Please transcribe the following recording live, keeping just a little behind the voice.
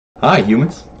Hi,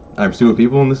 humans. I'm Stu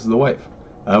People, and this is the wife.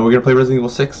 We're gonna play Resident Evil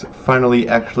 6. Finally,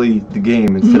 actually, the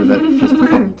game instead of that just a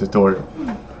fucking tutorial.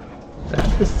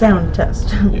 The sound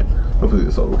test. Yeah. Hopefully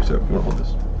this all works out. You wanna hold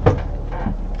this?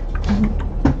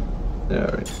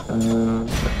 Alright.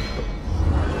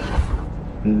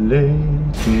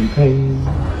 Late campaign.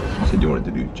 You said you wanted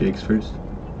to do Jake's first?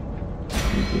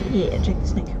 Yeah, Jake the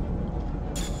Snake.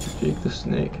 Jake the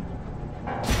Snake.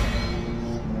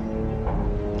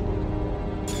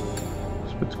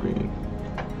 Split screen.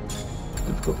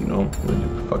 Difficulty no.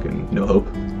 Fucking no hope.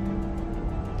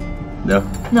 No?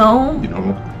 No. You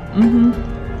normal? Mm-hmm.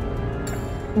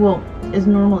 Well, is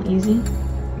normal easy?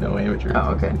 No, amateur.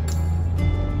 Oh, okay.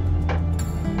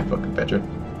 Fucking betcha.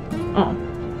 Oh.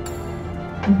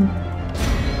 Mm-hmm.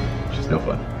 Just no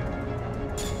fun.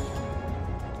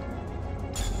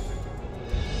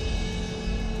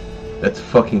 That's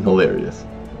fucking hilarious.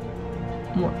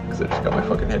 What? Because I just got my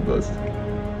fucking head buzzed.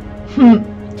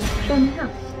 Show me how.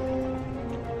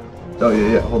 Oh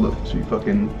yeah, hold up. So you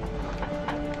fucking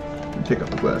take off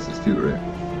the glasses too, right?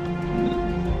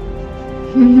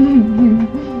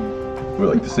 We're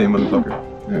like the same motherfucker.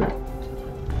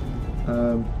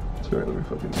 Alright. Sorry, let me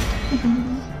fucking...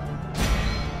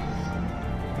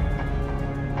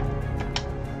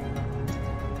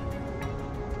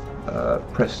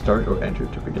 press start or enter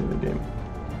to begin the game.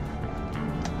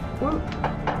 Whoa.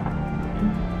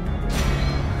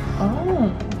 Oh.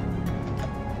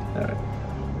 Alright.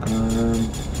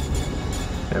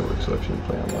 Network selection,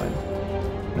 play online.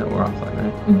 No, we're offline,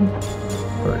 right? Mm-hmm.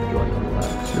 Alright, join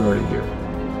online. So you're already here.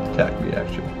 Attack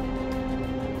reaction.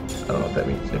 I don't know what that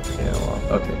means. Yeah, well,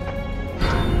 okay.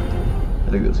 I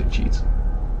think those are cheats.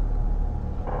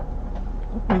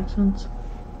 That makes sense.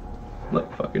 Like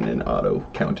fucking an auto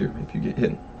counter if you get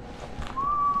hit.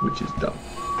 Which is dumb.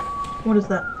 What is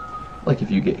that? Like if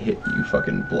you get hit, you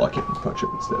fucking block it and punch it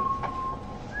instead.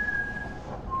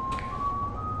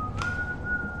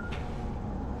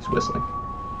 He's whistling.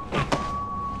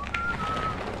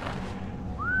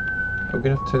 Are we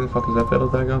gonna have to turn the fucking that pedal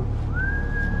back on?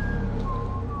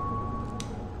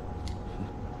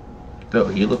 Oh,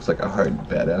 he looks like a hard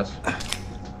badass.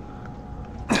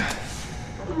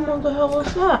 What the hell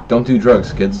was that? Don't do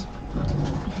drugs, kids.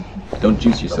 Don't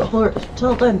juice yourself.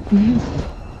 Till then.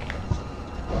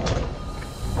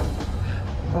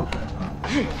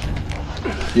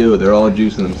 Ew, they're all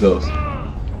juicing themselves. Is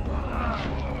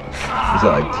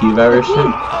that like T-virus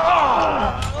shit?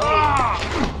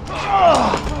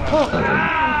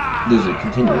 There's a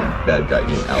continuing bad guy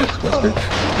named Alex Wesker.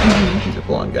 He's a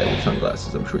blonde guy with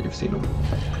sunglasses. I'm sure you've seen him.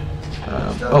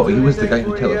 Oh, he was the guy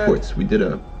who teleports. We did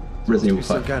a Resident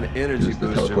Evil 5. Kind of energy He was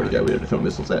the teleporting guy we had to throw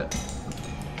missiles at.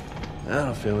 I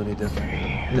don't feel any different.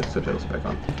 Yeah, so tails back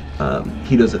on.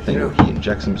 He does a thing where he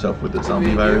injects himself with the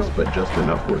zombie virus, but just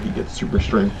enough where he gets super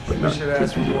strength, but not too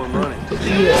much. Until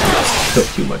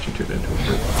too much and turn into a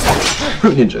fruit.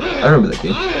 Fruit Ninja. I remember that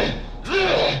game.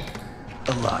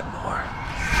 A lot more.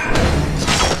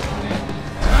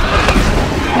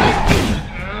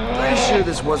 Pretty sure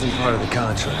this wasn't part of the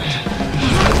contract.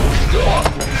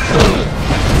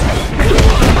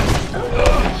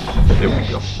 There we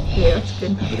go. Yeah, that's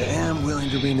good. But I am willing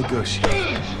to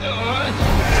renegotiate.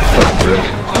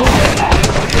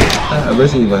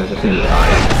 Resident Evil has a thing with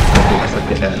eyes. I think it's like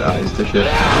they add eyes to shit.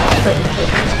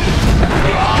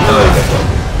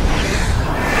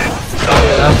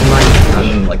 I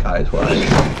mean like eyes wise.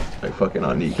 Like fucking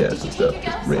on kneecaps and stuff.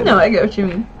 Just random. No, I get what you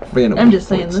mean. Random I'm just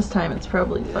saying points. this time it's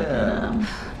probably fucking,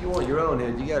 If you want your own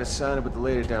head, you gotta sign it with the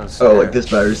lady downstairs. Oh, like this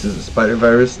virus is a spider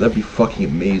virus? That'd be fucking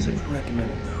amazing. Recommend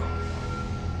it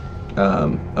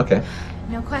though. Okay.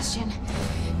 No question.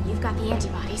 You've got the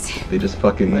antibodies. They just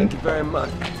fucking Thank you very much.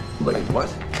 like What?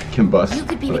 combust You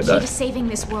could be when the they key die. to saving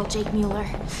this world, Jake Mueller.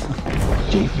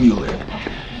 Jake Mueller.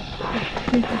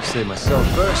 Save myself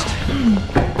first.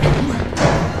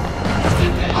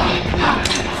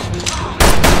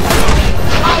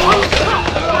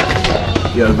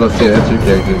 Yeah, I was about to say, that's your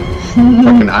character.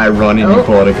 Fucking eye run and you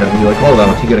pull out a gun. You're like, hold on,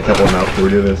 let's get a couple of them out before we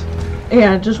do this.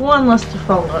 Yeah, just one less to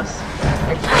follow us.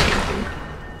 I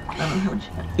don't know how much.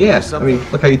 Yeah, I mean,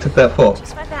 look how you took that fall.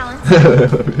 Just my balance.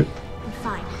 I'm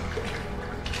fine.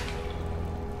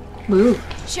 Woo. I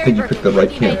think you picked the right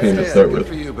campaign to start Good with.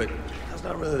 for you, but that's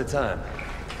not really the time.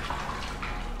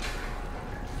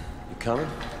 You coming?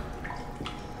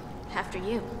 After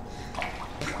you.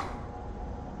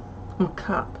 I'm a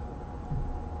cop.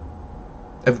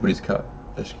 Everybody's caught.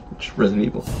 That's Resident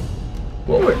Evil.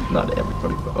 Well, not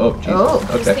everybody, but oh, Jesus. Oh.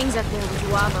 Those Okay. things up there with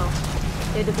Uavo.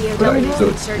 They're the Right, so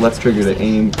it's left trigger to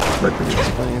aim, right trigger.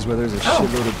 Explains why there's a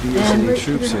shitload of BSA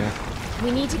troops here. We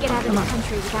need to get out of the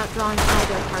country without drawing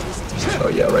either party's attention. Oh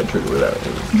yeah, right trigger without it.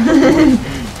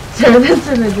 So that's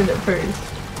what I did at first.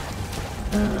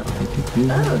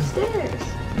 Oh, stairs.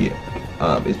 Yeah.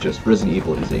 It's just Resident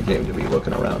Evil is a game to be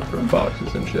looking around for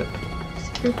boxes and shit.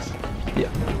 Secrets. Yeah.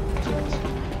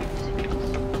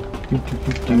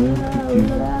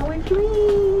 Wait for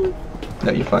me.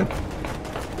 No, you're fine.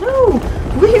 No,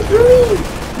 wait for me.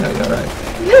 No, you're alright.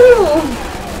 No.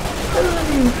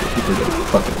 People get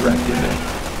fucking wrecked in there.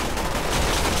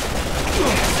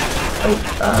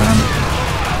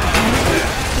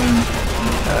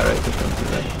 Alright, just come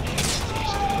through that.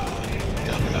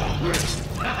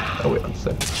 Oh wait, one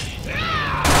second.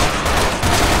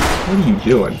 What are you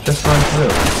doing? Just run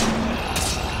through.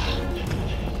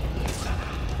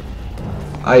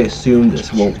 I assume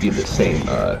this won't be the same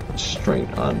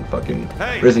strength on fucking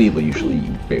Resident Evil. Usually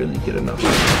you barely get enough. You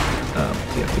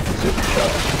have to consider the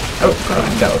shot. Oh,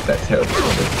 no, that's terrible.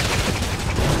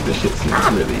 This shit seems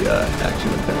really action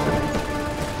intensive.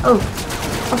 Oh,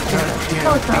 okay.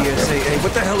 Hey,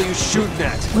 what the hell are you shooting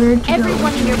at? Where'd you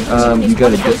Everyone go? in your platoon You is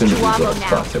gotta one of those dip into these Chihuahua little now.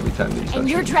 spots every time that you start And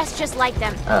you're shooting. dressed just like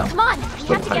them. Oh. Come on, we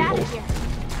have to get out of here.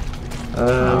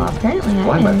 Apparently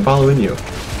Why am I am. following you?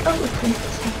 Oh, okay.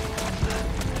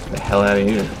 The hell out of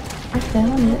here. I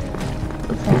found it.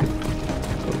 What's that?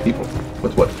 Oh, people.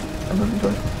 What's what? Above the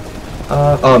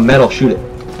door. Metal, shoot it.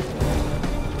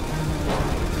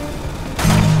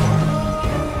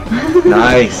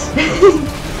 Nice.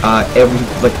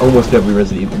 Almost every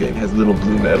Resident Evil game has little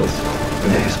blue medals,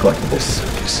 and they're just collectibles.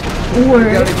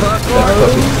 Word. That's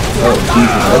fucking, oh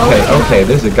Jesus. Okay,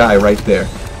 there's a guy right there.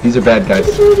 These are bad guys.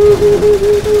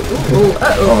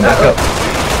 Oh, back up.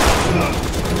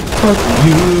 Fuck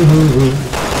you.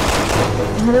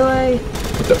 How do I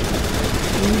What's up?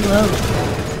 reload?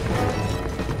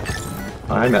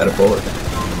 I'm out of bullets.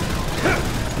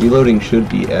 Reloading should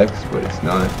be X, but it's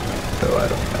not. So I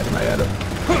don't.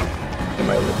 Am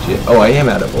I legit? Oh, I am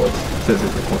out of bullets. It says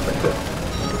it's like this.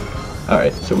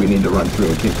 Alright, so we need to run through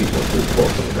and kick people through the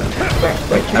bullets on the ground.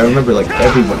 Like, I remember like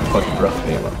everyone fucking dropped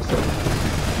ammo, so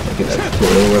like in that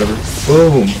tutorial or whatever.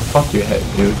 Boom! Fuck your head,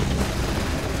 dude.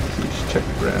 So you should check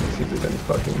the ground, see if there's any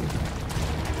fucking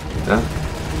huh?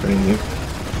 Anything new?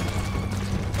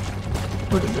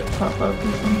 What does it pop up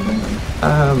or something?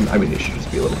 I mean, it should just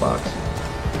be a little box.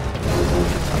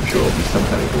 I'm sure it'll be some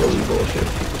kind of glowy bullshit.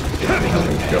 Yeah,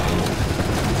 things go.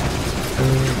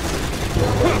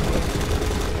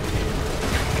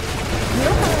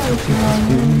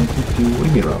 What do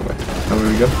you mean wrong way? How where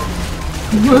we go?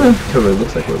 Totally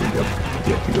looks like where we go.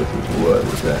 You have to go through what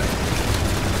was that?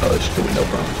 Oh, it's just a window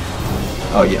problem.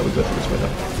 Oh yeah, we go through this window.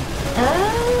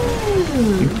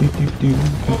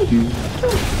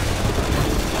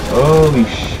 Holy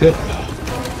shit!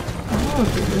 Oh,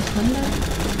 through this window?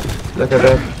 Look at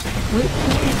that. Wait.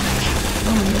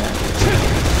 Oh my god.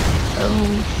 Oh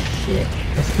shit.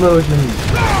 Explosion!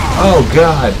 Oh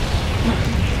god!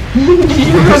 Did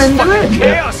you run into it?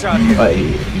 Chaos out here.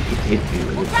 You could hit me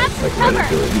with it. Grab some Like, cover.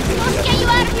 right into it. You Let's get you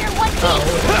out of here in one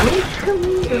piece.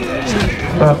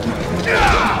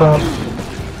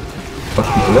 Fuck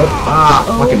people up.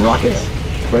 Fucking rockets.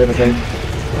 Right, okay.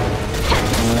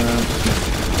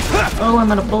 Oh,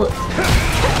 I'm out of bullets. I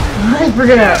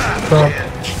forgot.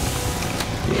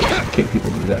 Yeah, kick people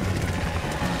to death.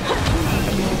 I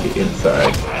need to get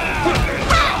inside.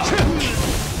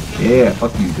 Yeah,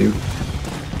 fuck you, dude.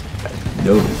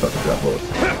 Nobody fucking drop bullets.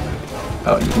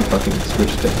 Oh, you can fucking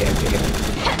switch to hand-to-hand.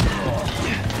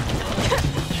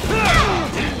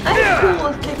 I'm cool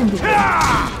with kicking people.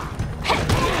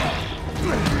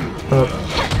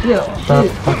 Yo,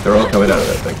 dude. Fuck, they're all coming out of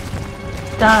that thing.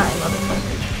 Die, motherfucker.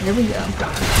 Here we go.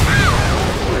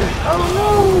 Oh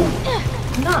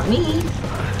no! Not me.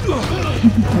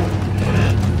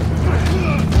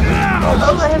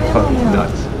 Oh, I have ammo fucking now.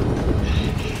 nuts.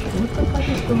 What the fuck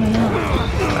is going on?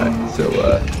 Alright, so,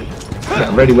 yeah,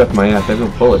 I'm ready to whip my ass. I have no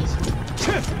bullets.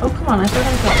 Oh, come on. I thought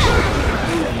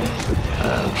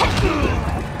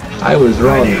I I was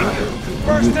wrong.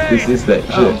 This is that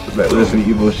shit, that Resident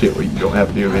Evil shit where you don't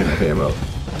have near enough ammo.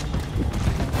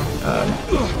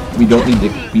 We don't need to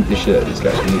beat the shit out of these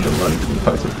guys. We need to run and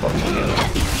find some fucking ammo.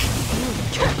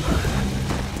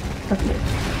 got it.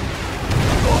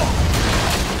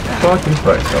 Fucking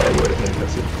Christ! Oh, I would have.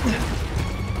 That's it.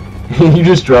 You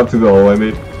just dropped through the hole I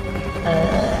made. I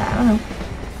don't know.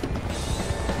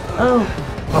 Oh.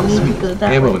 Oh, we need to sweet. go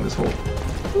that Ammo way. in this hole.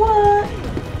 What?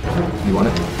 You want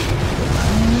it?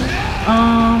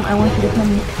 I want you to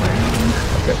come around.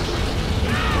 Okay.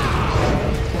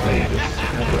 I need this.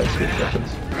 How do I switch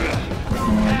weapons?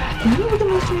 Can you look at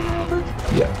my stream real quick?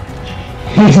 Yeah.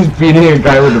 He's beating a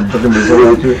guy with a fucking missile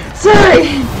launcher.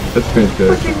 Sorry! That's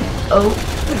fantastic. Oh.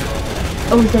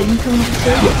 Oh, is that you coming up the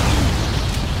stairs? Yeah.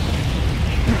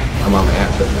 I'm on my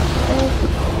ass right now.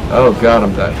 Oh god,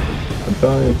 I'm dying. I'm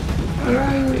dying. Where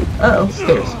are you? Uh-oh.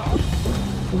 Stairs.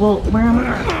 Well, where am I?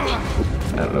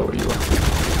 I don't know where you are.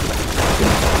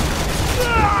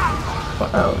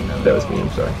 Fuck. Oh, no. That was me, I'm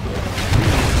sorry.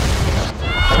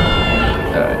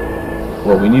 Alright.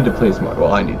 Well, we need to play smart.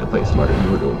 Well, I need to play smarter.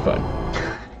 You were doing fine.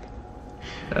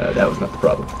 That was not the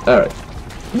problem. Alright.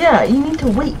 Yeah, you need to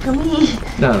wait for me.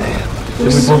 No. Then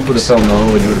we both would have fell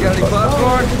no and you would have been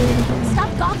fine.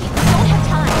 Stop gawking. We don't have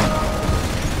time.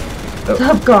 Oh.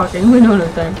 Stop gawking. We don't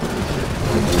have time.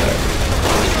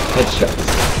 Headshots.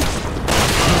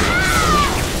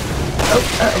 Oh,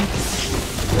 uh-oh.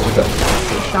 What's up?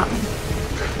 They shot me.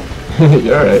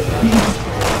 You're alright.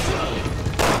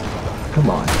 Come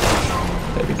on.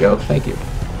 There we go. Thank you.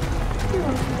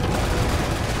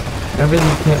 I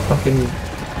really can't fucking...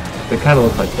 They kind of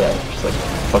look like that. Just like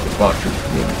fucking boxers.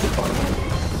 Maybe sit on them.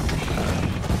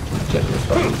 Generous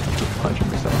fucking punch him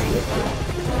or something.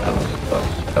 I don't know.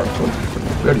 That was totally different.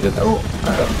 We already did that. Oh,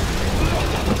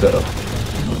 what's up?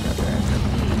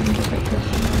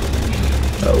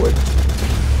 Oh, wait.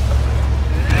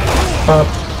 Pop.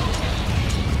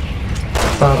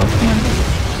 Pop.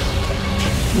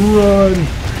 Run!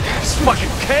 It's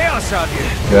fucking chaos out here.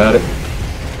 Got it.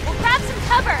 We'll grab some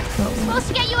cover. We're supposed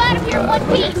to get you out of here in one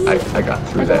piece. I got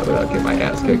through that without getting my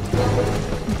ass kicked.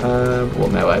 Well,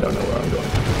 now I don't know where I'm going.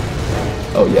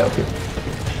 Oh, yeah, okay.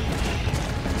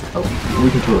 Oh, we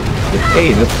can tour.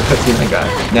 Hey, that's the cutscene I got.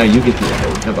 Now you get the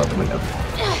window. How about the window?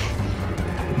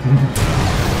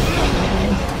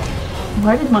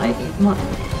 why did my...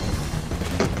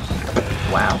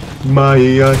 Wow. My,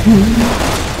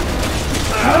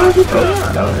 How did you put it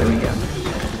up? no, there we go.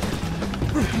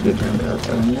 Good job.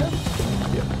 Yeah.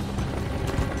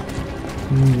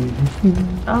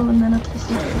 Oh, and then up the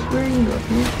stairs. Where are you? Up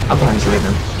here? I'm behind you right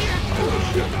now.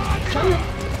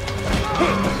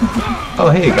 Oh,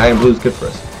 hey, a guy in blue is good for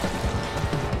us.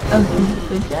 Oh, he's a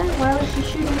good guy? Why was he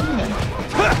shooting me then?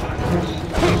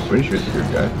 I'm pretty sure he's a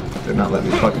good guy. They're not letting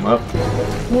me fuck him up.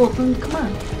 Well, then come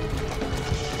on.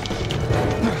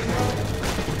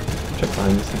 Check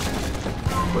behind this thing.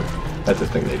 But that's the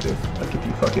thing they do. Like if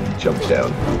you fucking jump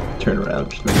down, turn around,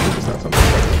 just make sure there's not something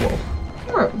like the wall.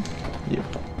 Oh. Yeah.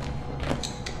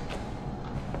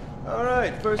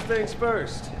 Alright, first things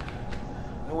first.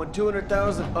 I want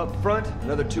 200,000 up front,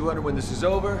 another 200 when this is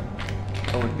over.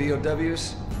 I want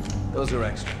BOWs. Those are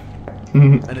extra.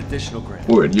 An additional grand.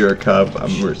 Word, you're a cop,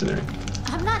 I'm a mercenary.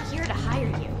 I'm not here to hire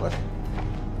you. What?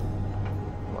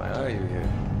 Why are you here?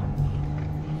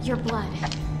 Your blood.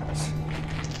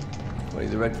 What, are you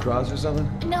the Red Cross or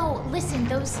something? No, listen,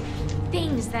 those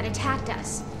things that attacked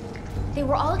us. They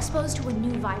were all exposed to a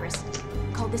new virus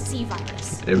called the C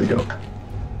virus. There we go.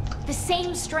 The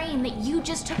same strain that you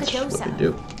just took a That's dose what of. they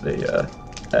do.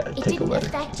 They take a letter,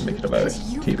 make it a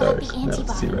virus. T virus, now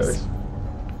it's C virus.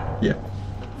 Yeah.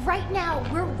 Right now,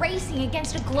 we're racing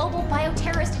against a global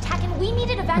bioterrorist attack, and we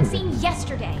needed a vaccine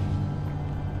yesterday.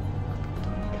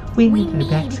 We needed a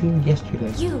vaccine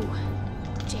yesterday. You,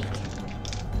 Jake.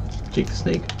 Jake the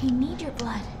Snake. We need your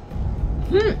blood.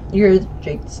 You're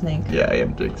Jake the Snake. Yeah, I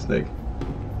am Jake the Snake.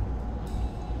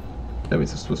 That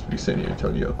means I'm supposed to be sitting here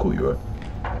telling you how cool you are.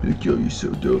 Like, yo, you so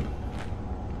dope.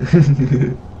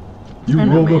 You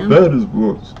roll the fattest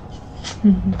ones.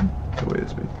 The way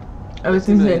it's me. I was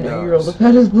gonna say, no, you're all the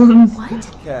fattest ones.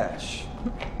 What? Cash.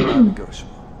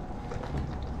 Non-negotiable.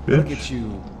 I'll Bitch. get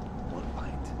you one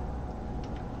pint.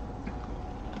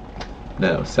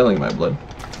 No, selling my blood.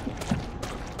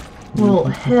 Well,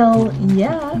 hell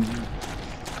yeah.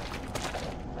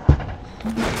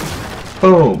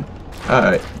 Boom.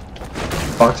 Alright.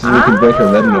 Boxes we can break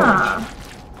are red and orange.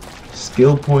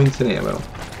 Skill points and ammo.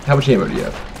 How much ammo do you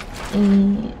have?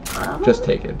 Just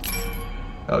take it.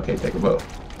 Okay, take them both.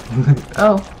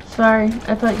 Oh, sorry.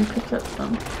 I thought you picked up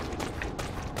some.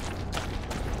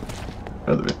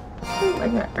 Another bit. Ooh, I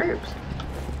got herbs.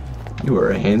 You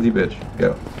are a handsy bitch.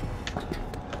 Go.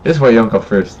 This is why you don't go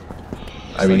first.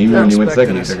 I mean, even when you went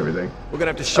second, you took everything. We're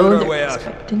gonna have to shoot our way out.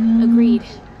 Agreed.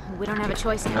 We don't have a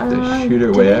choice now. They shoot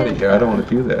her way out of here. I don't want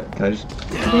to do that. Can I just...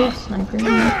 Sniper.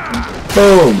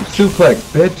 Boom! Suplex,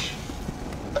 bitch!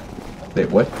 Wait,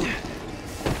 what?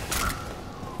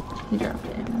 You dropped it.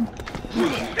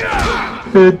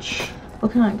 Bitch!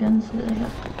 What kind of guns do they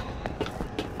have?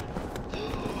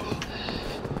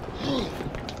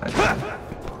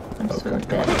 I'm so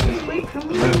bad at this. Wait for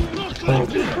me.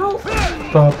 Help!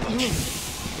 Pop.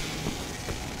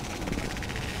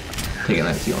 Taking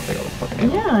that so you don't take all the fucking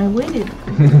ammo. Yeah, I waited.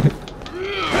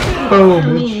 Boom,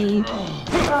 bitch. me.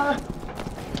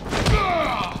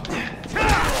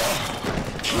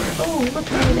 Oh,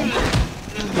 look at me.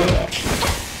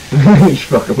 Just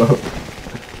fuck him up.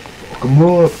 Fuck him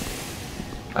up.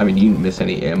 I mean, you didn't miss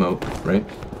any ammo, right?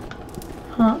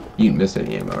 Huh? You didn't miss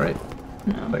any ammo, right?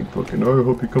 No. Like fucking, oh, I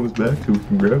hope he comes back so we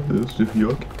can grab this. Just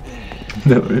yuck.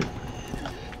 No, right?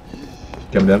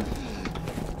 Come down.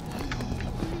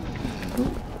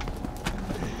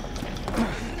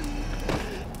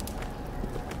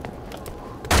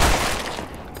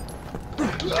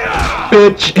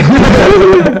 Bitch!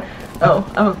 Oh,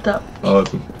 I'm up top.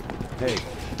 Awesome. Hey,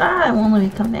 Ah, it won't let me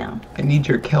come down. I need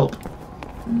your kelp.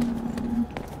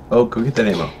 Oh, go get that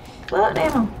ammo. What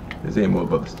ammo? There's ammo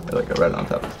above us, like right on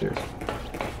top of the stairs.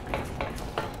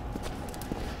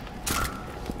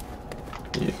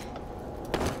 Yeah.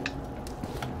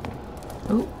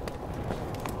 Oh.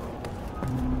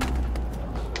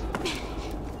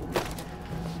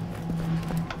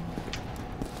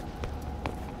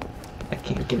 I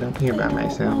can't get up here by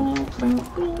myself.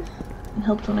 It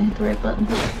helps when I hit the right button.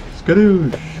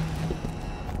 Skadoosh!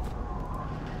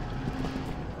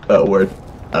 Oh, word.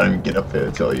 I don't even get up there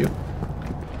to tell you.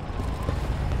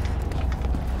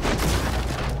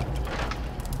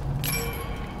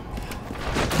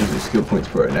 These are skill points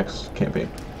for our next campaign.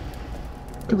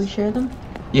 Do we share them?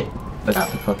 Yeah, that's Oh.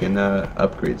 the fucking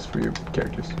upgrades for your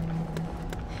characters.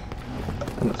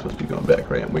 I'm not supposed to be going back,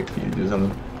 right? I'm waiting for you to do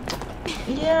something.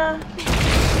 Yeah.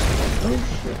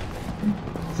 Oh shit.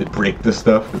 Does it break the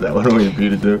stuff? Is that what I'm waiting for you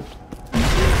to do?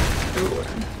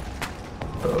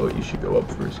 Oh, you should go up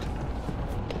first.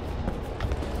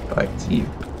 Oh, I can see you.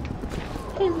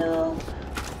 Hello.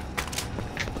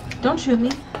 Don't shoot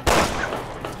me.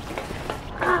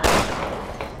 Ah.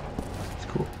 It's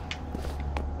cool.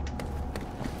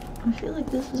 I feel like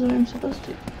this is where I'm supposed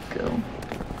to go.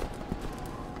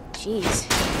 Jeez,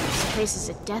 this place is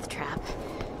a death trap.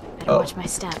 Better Oh. watch my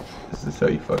step. This is how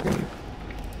you fucking leave.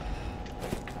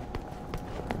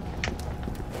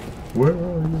 Where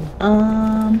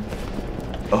are you?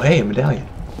 Oh, hey, a medallion.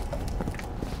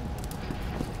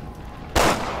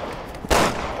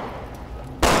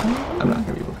 I'm not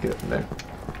gonna be able to get up from there.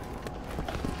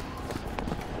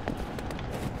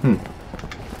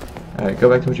 Alright, go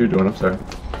back to what you were doing. I'm sorry.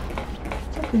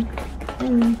 It's okay.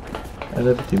 Maybe. I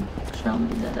love you too. I'll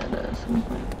need that at some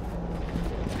point.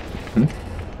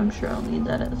 I'm sure I'll need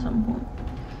that at some point.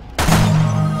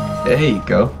 There you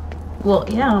go. Well,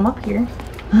 yeah, I'm up here.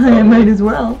 I might as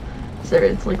well. Sir,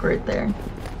 it's like right there.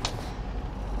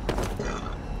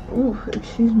 Ooh,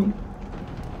 excuse me.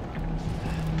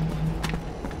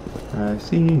 I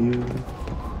see you.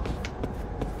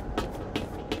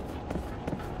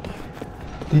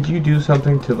 Did you do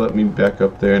something to let me back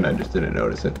up there and I just didn't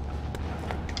notice it?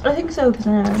 I think so, because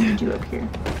I need you up here.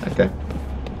 Okay.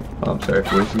 Oh, I'm sorry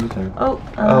for wasting your time. Oh,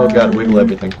 Oh god, wiggle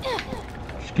everything.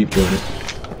 Just keep doing it.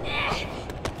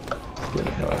 Get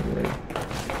the hell out of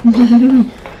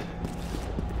here.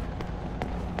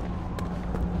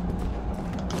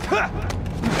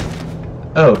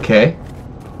 Okay.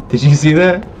 Did you see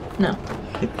that? No.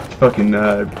 It fucking,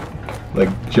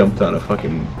 like, jumped on a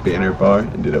fucking banner bar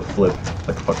and did a flip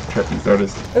like a fucking trapeze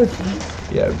artist. Oh,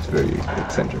 jeez. Yeah, it was very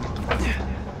eccentric.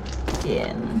 Yeah,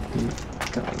 and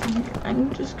go in here.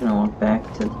 I'm just gonna walk back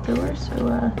to the pillar so,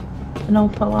 I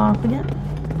don't fall off again.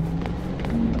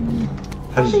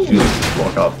 How did you just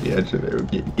walk off the edge of it?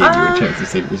 It gave you a chance to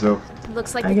save yourself.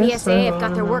 Looks like I the guess BSA so, have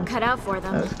got their work cut out for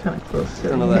them. That was kind of close to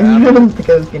Don't know it. that I happened. don't think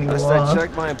I was getting last I lost.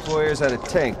 checked, my employers had a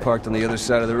tank parked on the other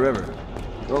side of the river.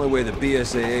 The only way the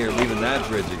BSAA are leaving that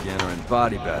bridge again are in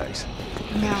body bags.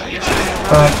 No,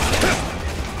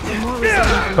 they're more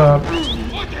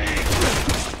resilient.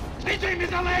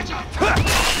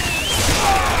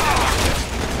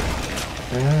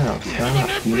 Ow,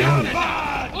 stop, you know.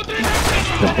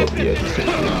 Jump over the edge and start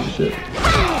doing shit.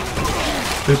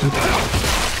 Bitches.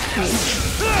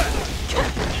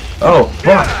 Oh,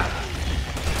 fuck!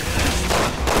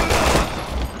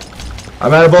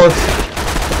 I'm out of bullets.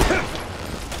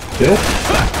 Shit.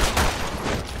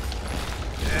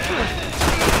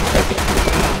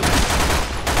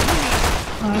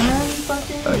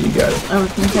 You got it. I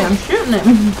was gonna say I'm shooting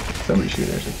him. Somebody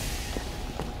shooting at you.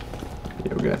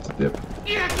 Yeah, we're gonna have to dip.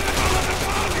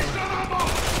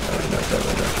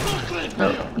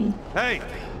 Oh, me. Hey!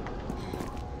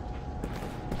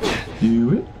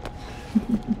 Do it.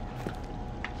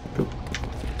 Go.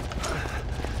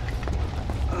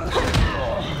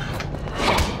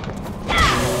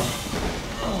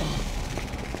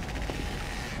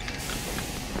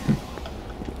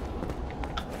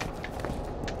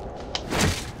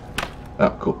 Oh,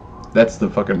 cool. That's the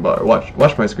fucking bar.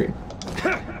 Watch my screen.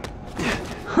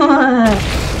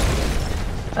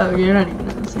 Oh, you're not even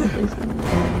in the same place.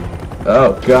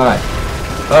 Oh god.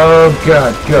 Oh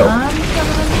god, go. I'm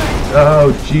coming.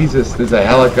 Oh Jesus, there's a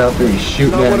helicopter, he's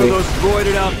shooting Not at one me. of those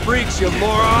roided out freaks, you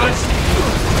morons!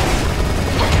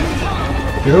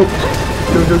 Go.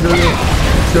 Go, go, go, go.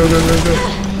 Go, go, go, go.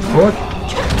 What?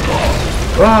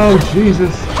 Oh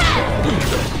Jesus.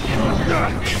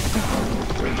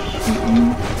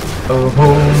 A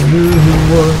whole new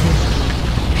world.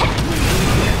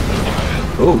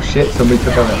 Oh shit, somebody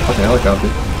took out that fucking helicopter.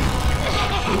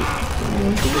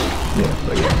 Yeah,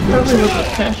 but yeah. Probably was a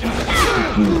crash.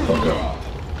 Blew the fuck up.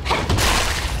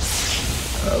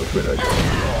 Which way do I go?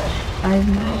 I have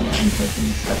no idea. I'm taking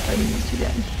stuff fighting these two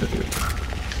guys.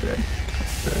 Okay.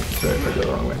 Sorry if I go the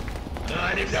wrong way.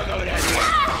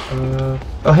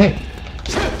 Oh hey!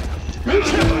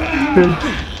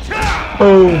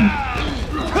 Boom!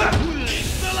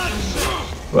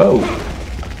 Whoa!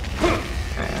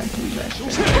 Alright, I'll come back.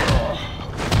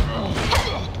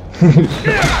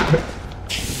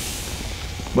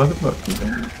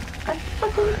 Motherfucker. I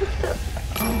fucking picked up.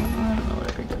 Oh, I don't know what I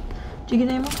picked up. Did you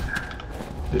get ammo?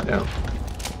 Did now.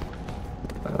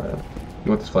 You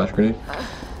want this flash grenade?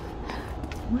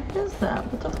 Where is that?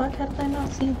 What the fuck? How did I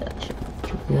not see that shit?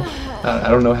 I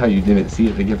don't know how you didn't see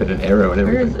it. They give it an arrow and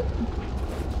everything. Where is it?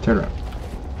 Turn around.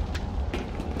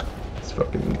 It's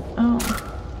fucking. Oh.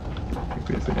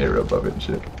 There's an arrow above it and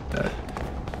shit.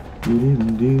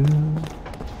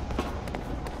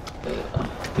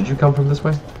 Did you come from this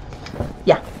way?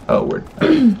 Yeah. Oh, word.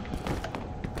 I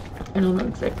don't know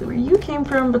exactly where you came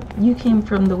from, but you came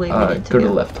from the way we need to go go. to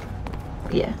the left.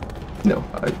 Yeah. No,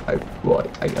 I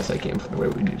guess I came from the way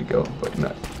we need to go, but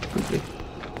not completely.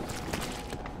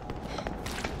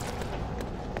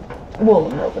 Well,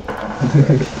 no, but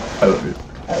I love it.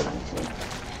 I love you too.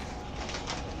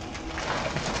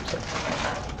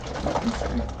 I'm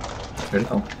sorry. Ready?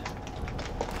 Oh.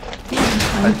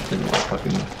 I just didn't want to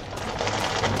fucking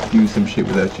do some shit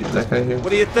without you. Is that guy here?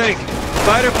 What do you think?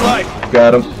 Fight or flight?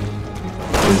 Got him.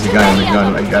 There's a guy on the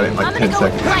gun. I got it in like 10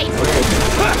 seconds.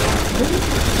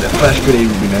 That flash grenade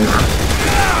would be nice.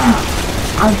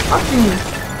 I'm fucking.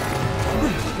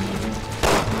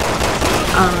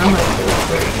 I don't know how to do it.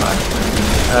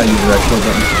 Use the directional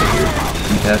button.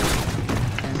 Keypad.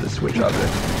 The switch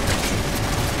object.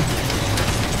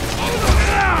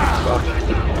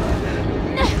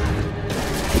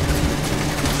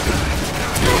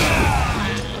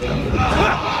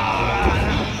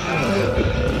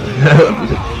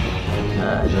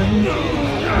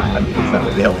 I mean, it's not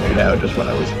really helping me now, just when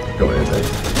I was going in there.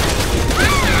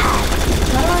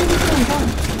 How do I use my gun?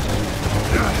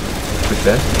 Push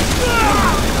that.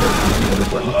 Other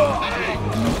button.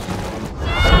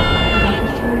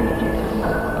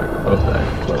 Alright, we're both dying.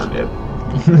 Well, we're dead.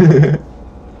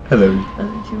 Hello.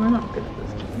 Other two are not good at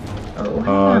this game. Oh, hang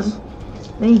Pause. on.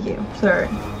 Thank you. Sorry.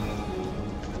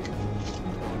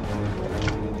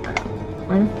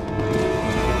 Where?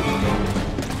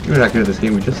 You're not good at this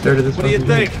game. We just started this one. What do you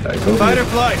think? Alright, go Fight or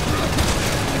ahead. flight?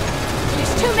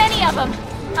 There's too many of them.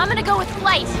 I'm gonna go with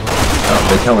flight. Oh,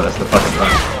 they're telling us to fucking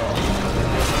run.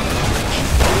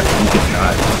 You did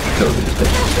not. Totally just take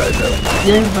these guys out.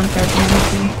 Yeah, there's a bunch of guys in this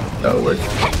game. Oh, it worked.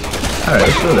 Alright,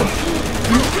 let's go then.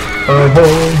 A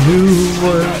whole new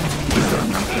world.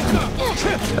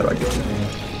 How do I get you?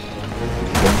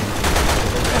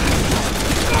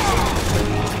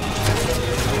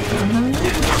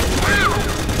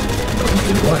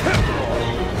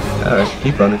 Alright,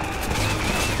 keep running.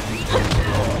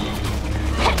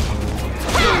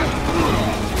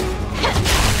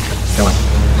 Come on.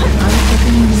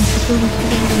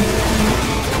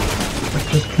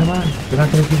 Just come on. They're not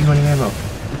gonna give you any ammo.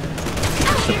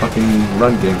 It's a fucking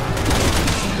run game.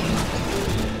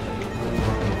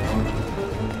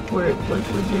 Where, like,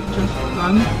 legit just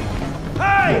run?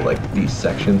 Well, like these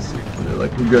sections, when they're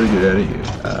like, we gotta get out of here.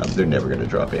 They're never gonna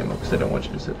drop ammo because they don't want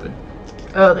you to sit there.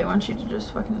 Oh, they want you to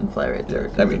just fucking fly right through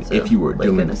it. I mean, if you were like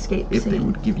doing, an escape if they scene.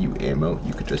 would give you ammo,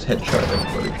 you could just headshot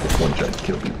everybody. Get one shot to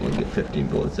kill people and get 15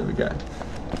 bullets every guy.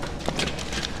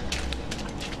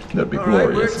 That'd be All right,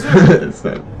 glorious. where's it? It's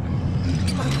not.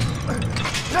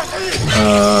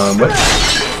 What?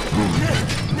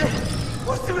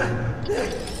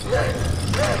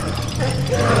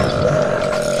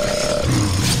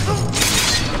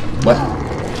 What?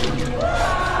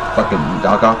 Fucking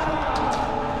dog off?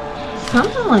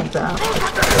 Something like that.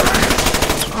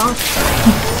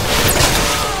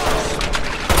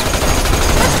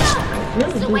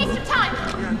 Really It's a do. waste of time.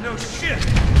 Yeah, no shit.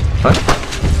 What?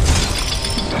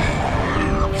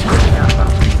 Yeah, something like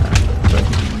that.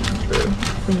 The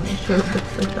thing they showed with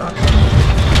the dog.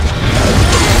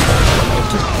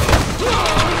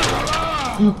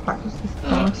 the fuck is this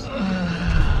boss?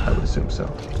 I would assume so.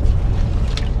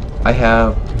 I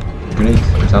have grenades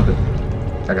or something.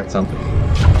 I got something.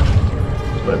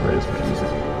 Whatever it is, we can use it. I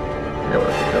forgot what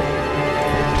I picked up.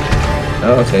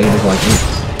 Oh, okay, he doesn't like me.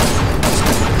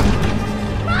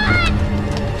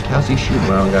 How's he shooting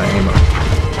when I don't got ammo?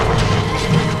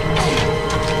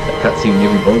 That cutscene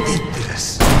gave me bullets. Eat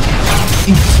this.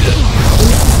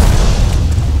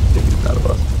 Think he's not a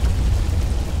boss.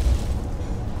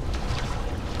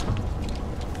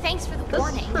 Thanks for the This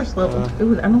warning. first level.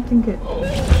 Ooh, I don't think it.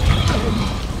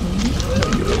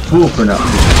 You're a fool for not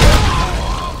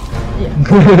doing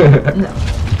Yeah. No.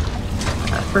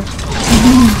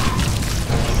 First.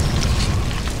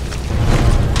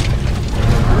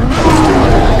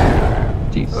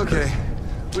 Jesus. Okay,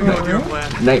 we got your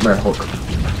plan. Nightmare Hulk.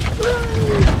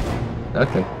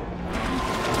 Okay.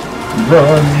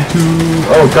 Run to.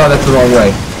 Oh god, that's the wrong way.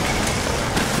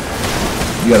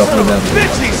 You gotta hold down.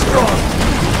 Bitch, he's strong.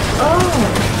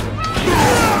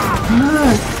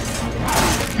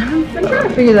 I've been trying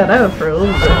to figure that out for a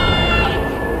little bit.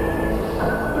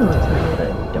 Oh, that's not what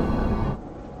I don't know.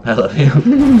 I love you.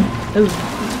 Oh.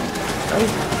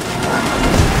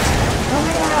 Oh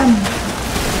my god.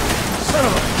 Son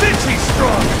of a bitch, he's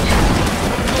strong.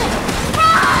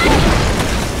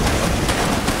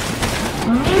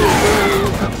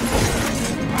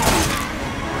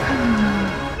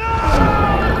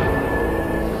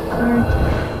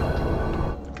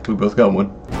 We both got one.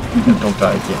 Don't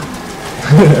die again.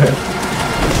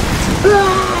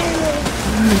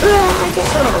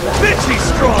 Son of a bitch, he's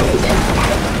strong.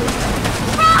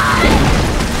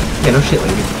 Yeah, no shit,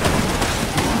 lady.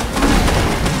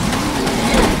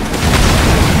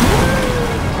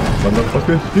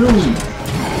 Motherfucker, still.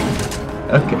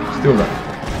 Okay, still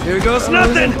running. Here goes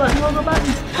nothing. Hold the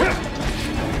button.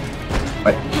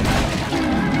 Right.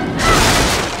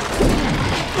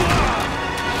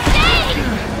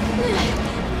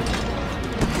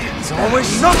 It's always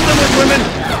something with women.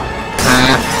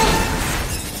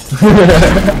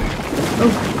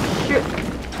 Oh, shit.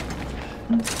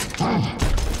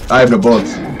 I have no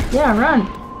bullets. Yeah, run.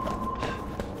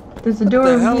 There's a door What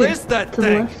the over hell here. is that to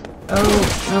thing? the left. Oh,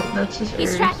 no, that's just He's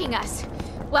Ares. tracking us.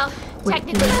 Well, Wait,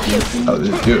 technically you. Oh,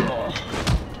 this dude.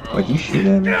 Like, you shoot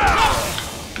at me?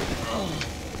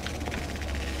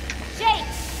 Jake!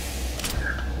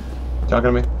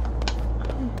 Talking to me?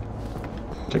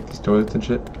 Check these toilets and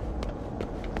shit.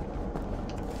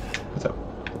 What's up?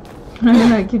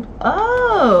 I keep.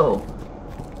 Oh!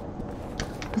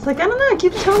 It's like, I don't know, it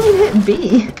keeps telling me to hit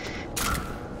B.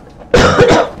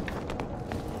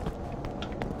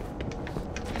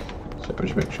 So I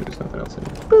just make sure there's nothing else in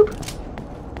here. Boop.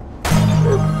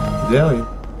 Yeah.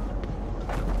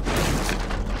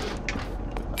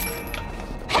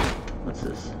 What's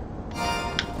this?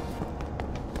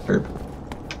 Herb.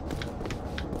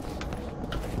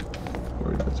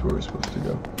 That's where we're supposed to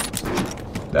go.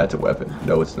 That's a weapon.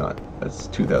 No, it's not. That's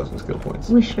 2,000 skill points.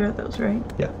 We share those, right?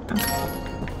 Yeah. Okay.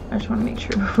 I just want to make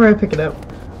sure before I pick it up.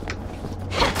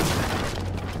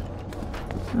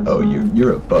 That's Oh, fine.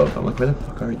 you're above. I'm like, where the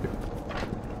fuck are you?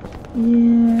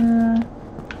 Yeah.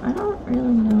 I don't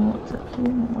really know what's up here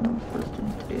and what I'm supposed to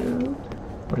do.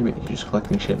 What do you mean? You're just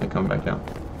collecting shit and then coming back down.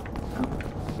 Oh.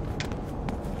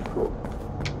 Cool.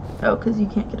 Oh, because you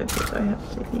can't get up here, so I have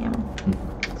to take the ammo.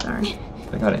 Sorry.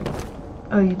 I got ammo.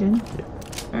 Oh, you did? Yeah.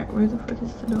 Alright, where the fuck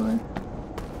is the door?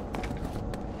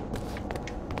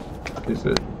 There's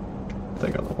a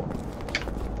thing on the wall.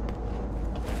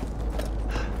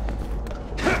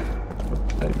 Oh,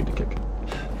 I didn't mean to kick.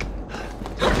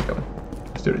 Sorry, coming.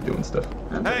 I started doing stuff.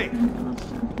 Hey! What's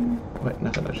down What?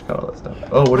 Nothing. I just got all that stuff.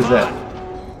 Oh, what is that?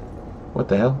 What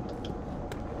the hell?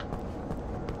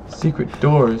 Secret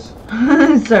doors.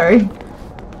 here? Sorry.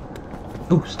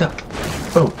 Ooh, stuff.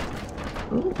 Boom.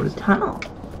 Ooh, What is it? tunnel.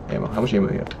 Ammo. How much ammo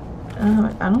do you have?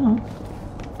 I don't know.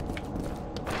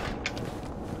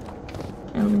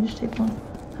 Yeah, let me just take one.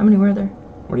 How many were there?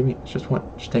 What do you mean? It's just one.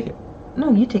 Just take it.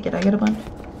 No, you take it. I got a bunch.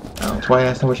 Oh. That's why I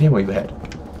asked how much ammo you had.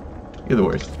 You're the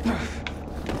worst.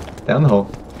 Down the hole.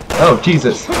 Oh,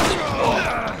 Jesus.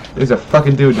 There's a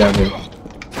fucking dude down here.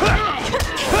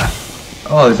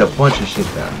 Oh, there's a bunch of shit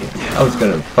down here. I was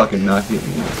gonna fucking knock you.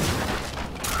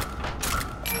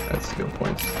 That's skill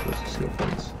points. Those are skill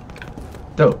points.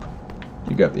 Dope.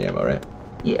 You got the ammo, right?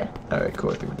 Yeah. Alright,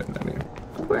 cool. I think we're done down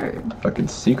here. Word. Fucking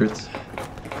secrets.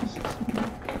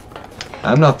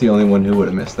 I'm not the only one who would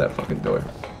have missed that fucking door.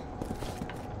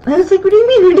 I was like, what do you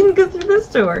mean we didn't go through this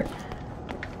door?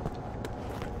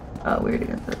 Oh, we already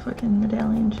got the fucking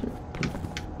medallion shit.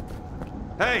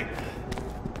 Hey!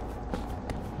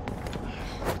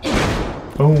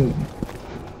 Boom.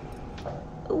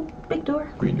 big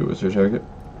door. Green door is your target.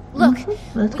 Look,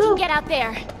 Let's we go. can get out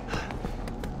there.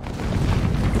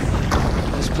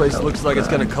 This place looks like it's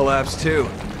gonna collapse too.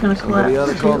 It's gonna Somebody ought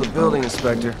collapse. to call the building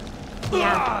inspector.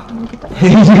 Yeah.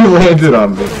 You landed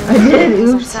on me. I did.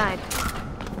 Who's Oops. inside?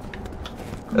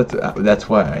 That's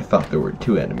why I thought there were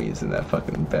 2 enemies in that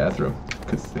fucking bathroom.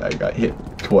 Because I got hit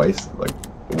twice, like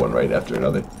one right after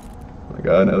another. Like,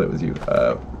 oh no, that was you.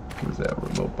 What was that?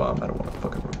 Remote bomb? I don't want a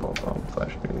fucking remote bomb.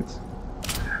 Flash grenades.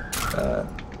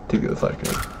 Take the other flash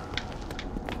grenade.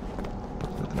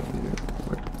 Nothing over here.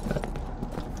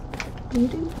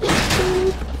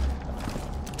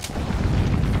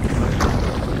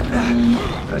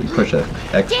 You push that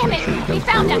X to Damn make it, sure you he can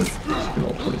found reload. us. Spin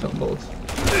all 20-something bullets. These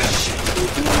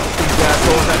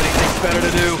assholes have anything better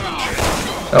to do.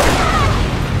 Oh.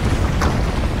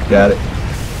 Got it.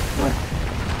 What?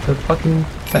 The fucking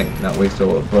thing. Not waste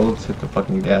all the bullets, hit the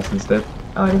fucking gas instead.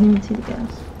 Oh, I didn't even see the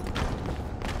gas.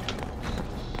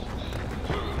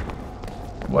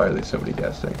 Why are there so many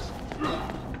gas tanks?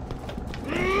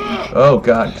 Oh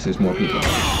god, because there's more people.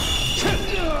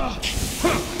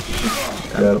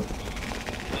 Got him.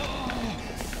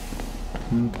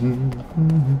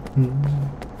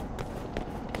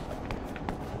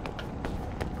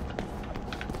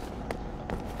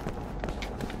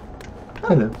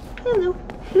 Hello. Hello.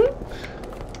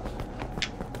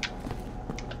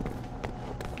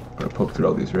 I'm gonna poke through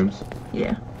all these rooms.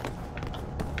 Yeah.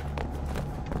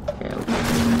 Yeah,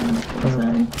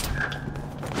 inside.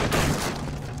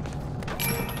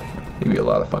 Maybe a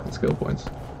lot of fucking skill points.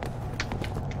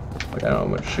 Like, I don't know how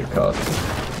much shit costs.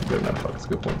 Good enough fucking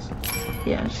skill points.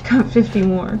 Yeah, she got 50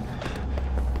 more.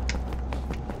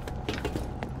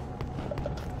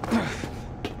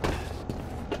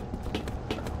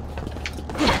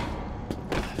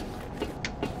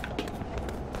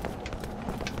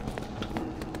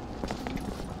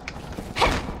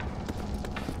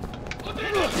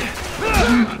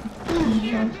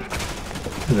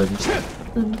 Hello.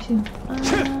 32.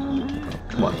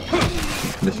 Come on.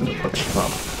 Keep missing the fucking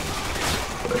bomb.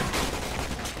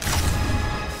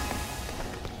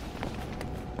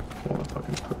 I wanna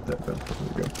fucking put that down. There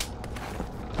we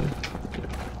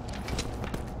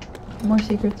go. More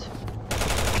secrets.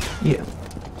 Yeah.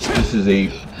 This is a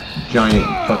giant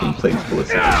fucking place full of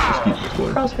secrets. Just keep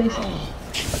exploring. Crawl space.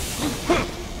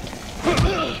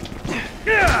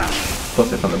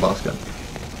 Plus I found the boss gun.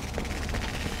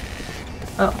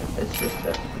 Oh, it's just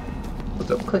a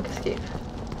What's up? quick escape.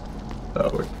 Oh,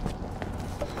 wait.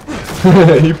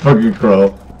 You fucking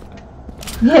crawl.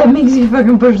 Yeah, it makes you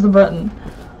fucking push the button.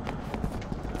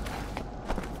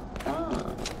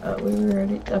 Oh, we were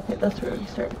already. Okay, that's where we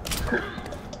started. Cool.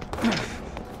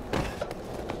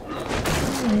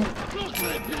 Alright.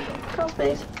 Crawl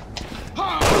space.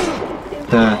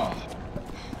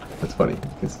 That's funny. You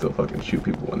can still fucking shoot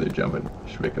people when they're jumping.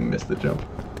 Should make them miss the jump.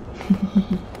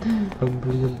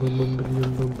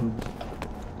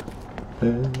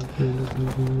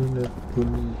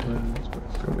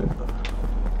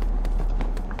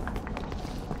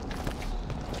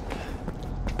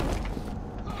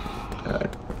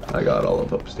 Alright, I got all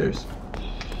of upstairs.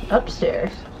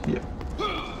 Upstairs. Yeah.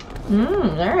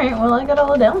 Alright, well I got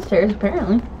all the downstairs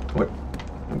apparently. What?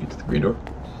 Wanna get to the green door?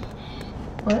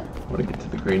 What? Wanna get to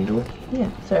the green door? Yeah,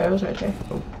 sorry, I was right there.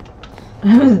 Oh,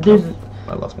 there's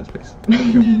I lost my space.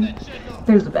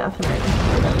 there's the bathroom right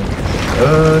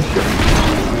Sure. there.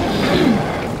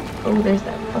 Oh, there's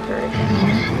that fucker right there.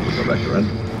 We go back to run.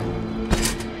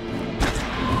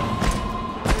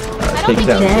 I don't Take it think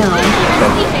down. you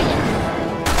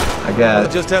I got We'll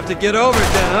it. just have to get over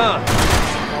it then, huh?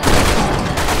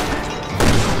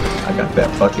 I got that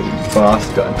fucking boss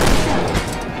gun.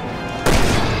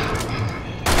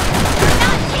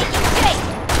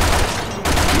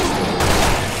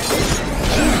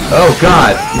 Oh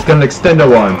god, he's got an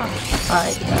extendo arm.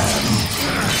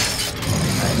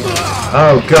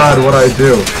 Oh god, what'd I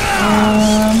do?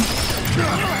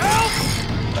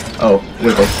 Oh,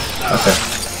 wiggle. Okay.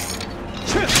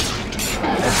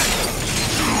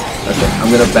 Okay, I'm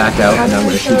gonna back out and I'm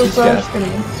gonna shoot this gas. I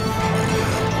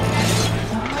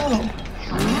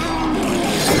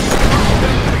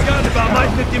got about my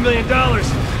 $50 million.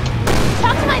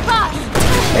 Talk to my boss.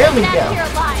 There we Get out of go. here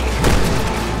alive.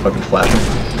 Fucking flashing.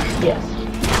 Yes.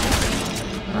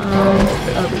 Oh,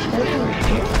 there's one over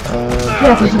here.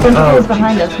 Yeah, there's a bunch of holes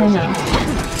behind us. Hang on.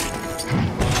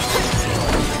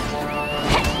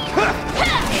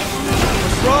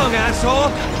 What's wrong, asshole?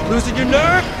 Losing your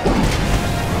nerve?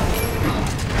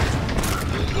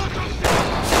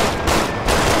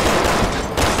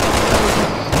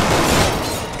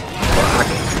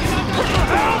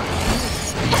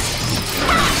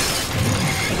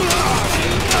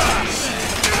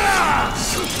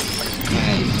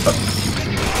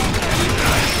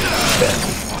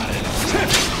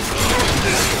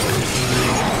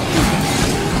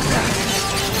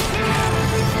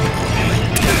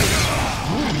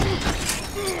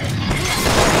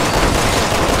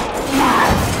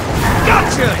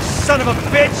 son of a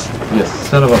bitch! You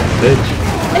son of a bitch.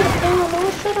 It's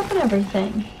all set up and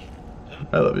everything.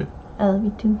 I love you. I love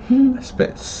you too. I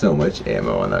spent so much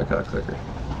ammo on that cocksucker.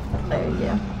 There you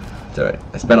go. It's alright.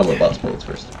 I spent all the boss bullets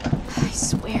first. I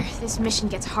swear, this mission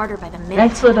gets harder by the minute. I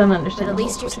still don't But understand. at the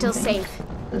least whole you're still fucking thing. safe.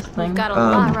 This thing. We've got a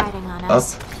lot riding on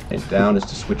us. Up and down is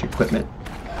to switch equipment,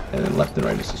 and then left and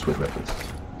right is to switch weapons.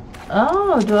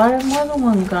 Oh, do I have more than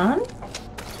one gun?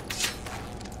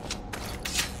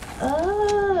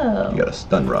 Oh. You got a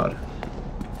stun rod.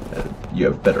 You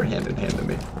have better hand-in-hand than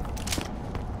me.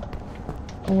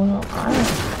 Well, I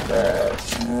have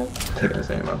the... Taking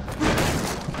his ammo.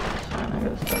 Fine, I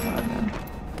got a stun rod now.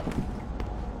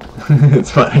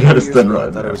 It's fine, I got a stun I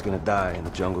rod thought I now. was gonna die in the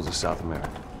jungles of South America.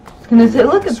 I was gonna say,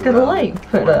 look, it's got a light.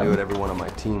 But, Before I knew it, everyone on my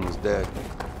team was dead.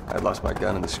 I'd lost my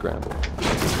gun in the scramble.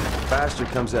 Bastard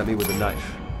comes at me with a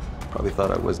knife. Probably thought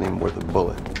I wasn't even worth a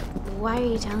bullet. Why are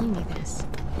you telling me this?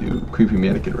 You creepy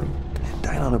mannequin room.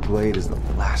 Dying on a blade is the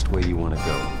last way you want to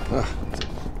go. Ugh, it's a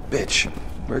bitch.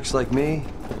 Mercs like me,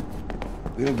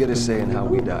 we don't get a say in how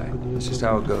we die. It's just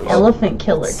how it goes. Elephant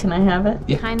killer, can I have it?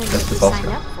 Yeah, Kind of that's what the you boss signed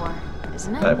guy. up for,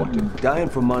 isn't it? I want to. Dying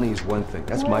for money is one thing.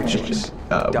 That's my choice.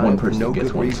 Dying One for person no gets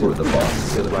good one reason for the boss,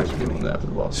 is the other right person for gets me. one after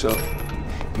the boss. So,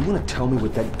 you want to tell me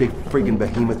what that big friggin'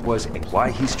 behemoth was and why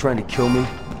he's trying to kill me?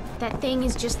 That thing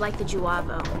is just like the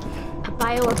Juavo, a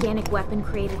bioorganic weapon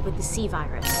created with the C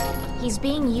virus. He's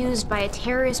being used by a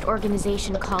terrorist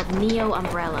organization called Neo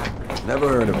Umbrella. Never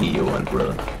heard of him. Neo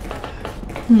Umbrella.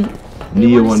 They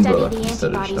Neo want to Umbrella study the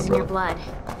instead of antibodies just in your Umbrella.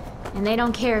 blood. And they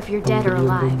don't care if you're dead or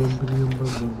alive.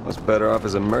 I was better off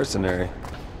as a mercenary.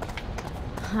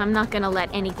 I'm not gonna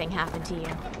let anything happen to you.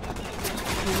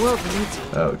 The world needs you.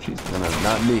 Oh, Jesus. No,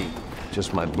 not me.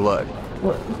 Just my blood.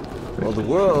 What? Well, the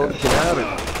world can have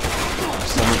it.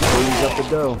 Someone cleans up the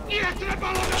dough.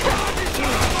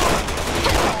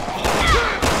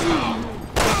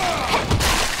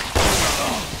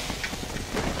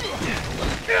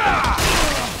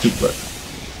 Keep blood.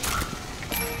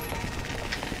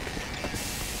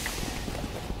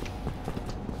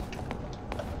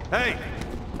 Hey!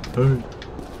 Hey.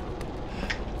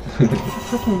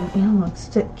 Fucking analog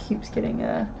stick keeps getting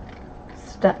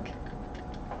stuck.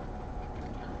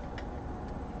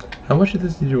 How much of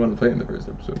this did you want to play in the first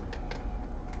episode?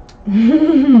 I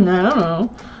don't know.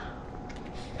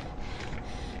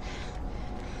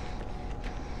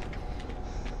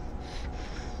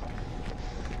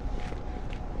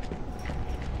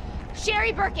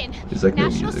 Sherry Birkin, There's like no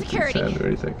National music Security. sound or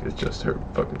anything. It's just her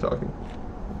fucking talking.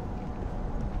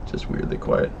 Just weirdly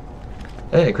quiet.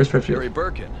 Hey, Chris Jerry Redfield.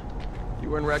 Birkin, you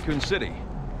were in Raccoon City.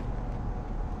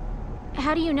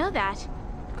 How do you know that?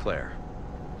 Claire,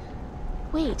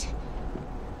 Wait,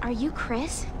 are you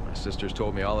Chris? my sisters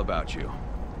told me all about you.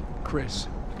 Chris,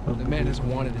 the man is a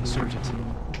wanted insurgent.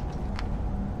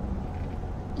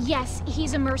 Yes,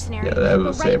 he's a mercenary. Yeah, I would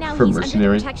but say right now for he's mercenary,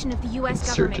 under the protection of the U.S.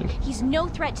 insurgent. government. He's no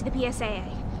threat to the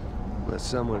PSAA. Unless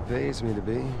someone pays me to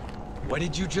be. What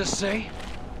did you just say?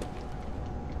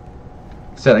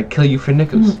 Said I'd kill you for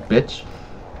nickels, bitch.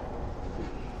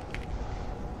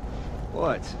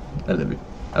 What? I love you.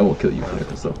 I will kill you for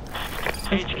nickels, though.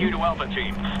 HQ to Alpha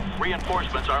Team.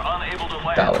 Reinforcements are unable to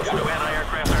land Dollars. due to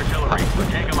anti-aircraft artillery.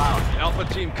 Take them out. Alpha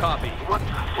Team copy. What?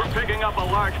 We're picking up a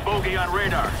large bogey on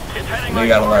radar. It's heading They right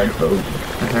got a for large you. boat.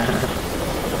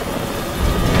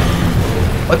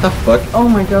 What the fuck? Oh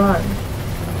my god.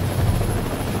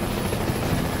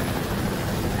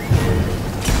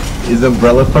 Is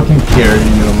Umbrella fucking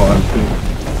carrying them on?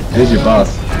 There's your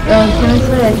boss. I was gonna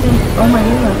say, I think. Oh my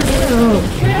god.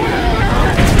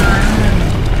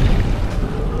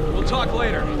 We'll talk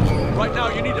later. Right now,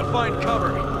 you need to find cover.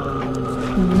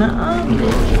 Ew. Nuh-uh,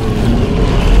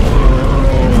 bitch.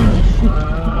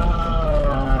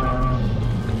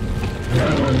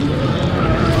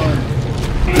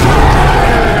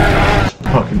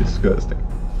 Fucking disgusting.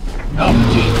 Alpha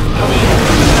Team, come in.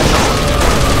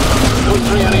 Those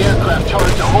 3 anti-aircraft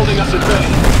turrets are holding us at bay.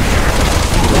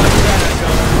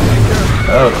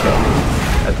 Okay.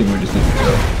 I think we just need to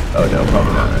go. Oh no,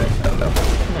 probably not, right? I don't know.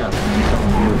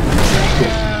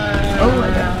 Oh my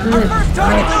god. Good.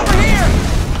 Target's over here!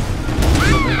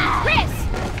 Chris!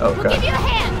 Oh, We'll give you a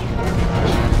hand!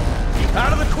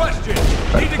 Out of the question.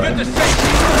 Need to get to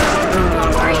safety.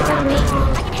 Don't worry about me.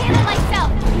 I can handle myself.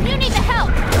 You need the help.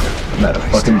 I'm out of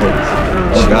fucking bullets.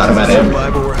 Oh god, I'm out of ammo.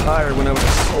 Bible were hired when I was a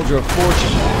soldier of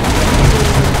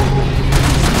fortune.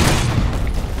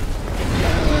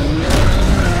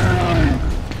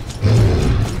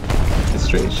 It's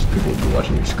strange. People will be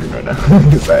watching your screen right now.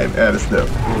 Because I'm out of stuff.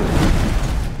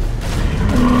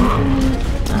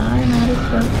 I'm out of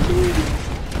stuff too.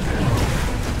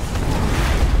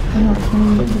 I'm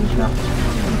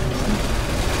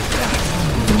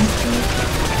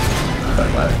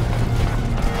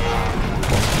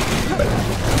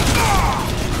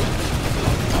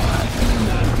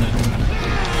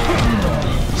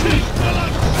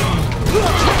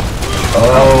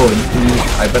Oh, you can use,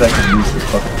 I bet I can use this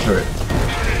fucking turret.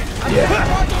 Yeah.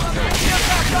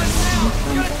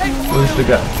 Where's the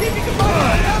guy?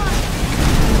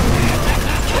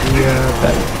 Yeah,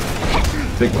 that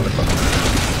big motherfucker.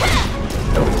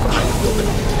 Oh, he's behind the building.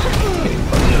 Can't even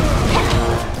fucking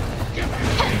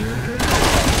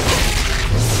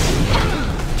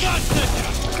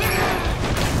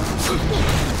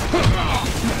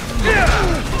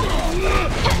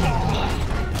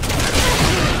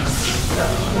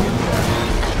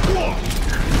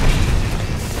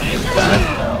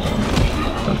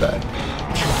Not bad.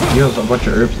 You have a bunch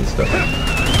of herbs and stuff.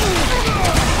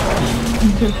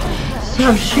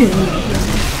 Stop shooting me.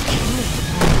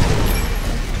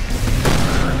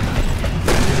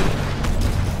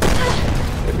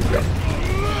 There we go.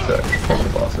 So I just pull the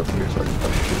boss over here so I can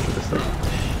fucking shoot for this stuff.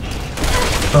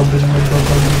 Need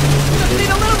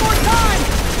a little more time!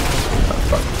 Oh,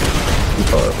 fuck. Too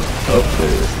far over. Oh, there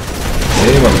it is.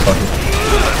 Hey, motherfucker.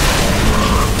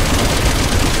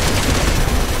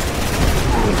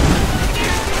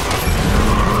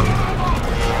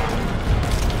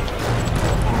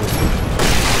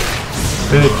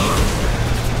 Bitch.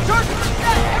 Charges are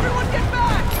set! Everyone get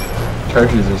back!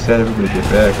 Charges are set, everybody get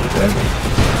back. Exactly.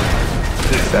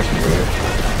 Exactly where.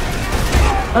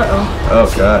 Uh-oh. Oh,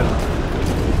 God.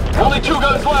 Only 2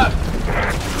 guns left.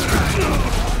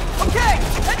 Okay,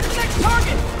 head to the next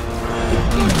target!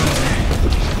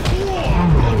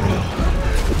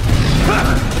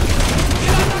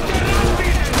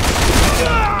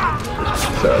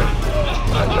 Sorry.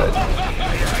 I died.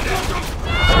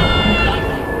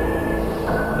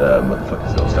 The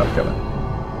motherfuckers don't stop coming.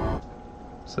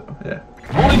 So, yeah.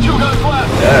 Only 2 guns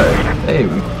left. Alright. Hey,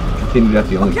 we continued at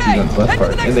the only 2 guns left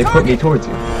part, and they put me towards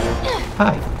you.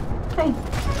 Hi. Hey,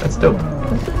 That's dope.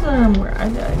 this is where I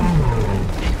died.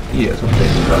 Yeah, that's what they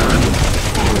do.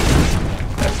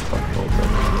 That's the fucking old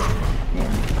thing. Yeah.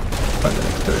 Find the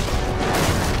next turret.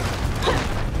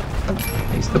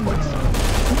 He's the boys.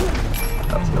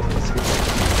 That's nothing. Let's see.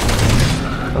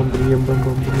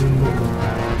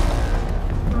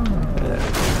 Yeah.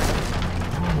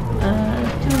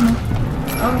 2 more.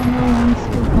 Oh no, I'm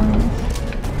still playing.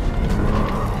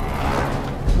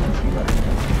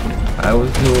 I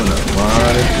was doing a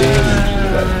lot of damage to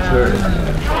that turret,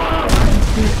 man.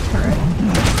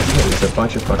 There's a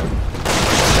bunch of fucking...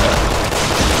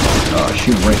 oh,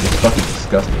 shoot, right, it's fucking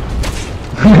disgusting.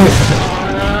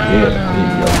 Yeah, there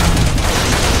you go.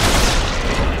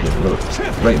 Get a little,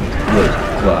 right in the little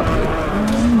flop.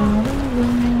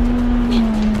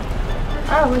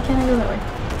 Oh, why can't I go that way?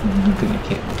 Because you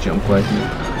can't jump like me.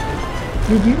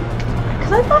 Did you?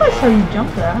 Because I thought I saw you jump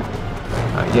that.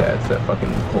 Yeah, it's that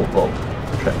fucking whole vault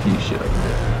trapeze shit up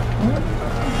there.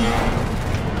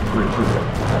 Where's your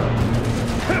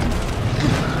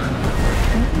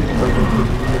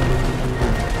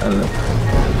I don't know.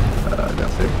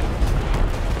 Downstairs.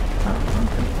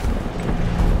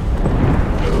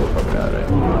 Oh, probably not, right?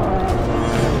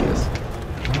 Yes.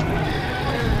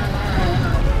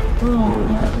 Oh,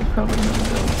 yeah, we probably not.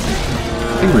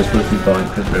 I think we're supposed to be falling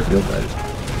because of our field guys.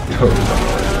 Totally don't know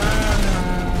what it is.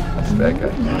 That's the bad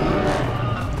guy.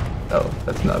 Oh,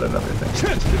 that's not another thing. Just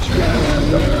a straight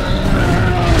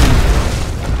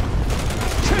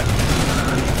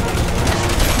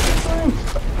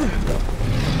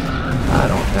I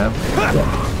don't have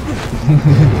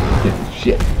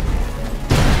shit.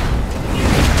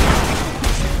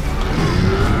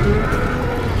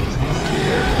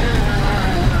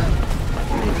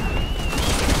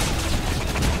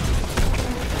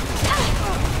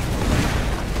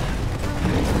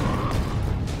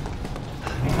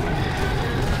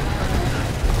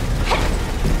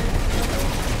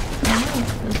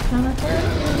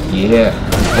 Yeah,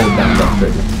 hold down that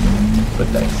trigger. But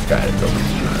that guy is over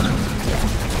shooting.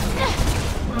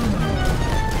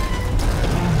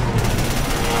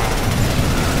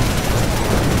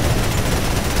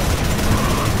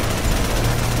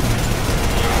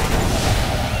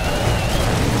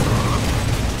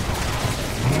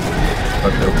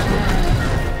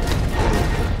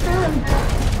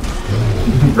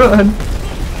 Run!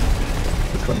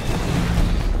 This one.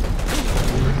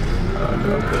 Oh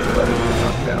no, let it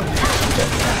knock down.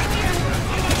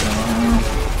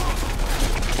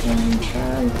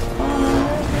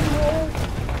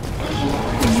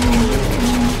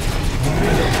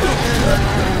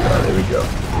 Oh, there we go.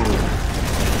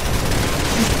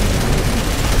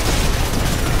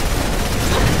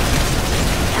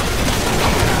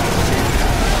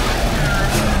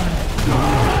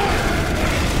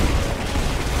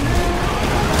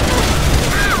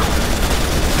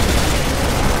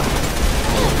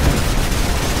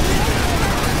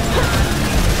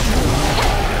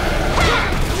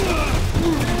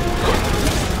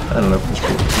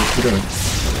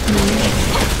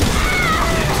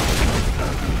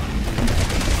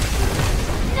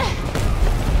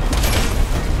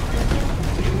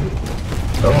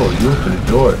 You opened the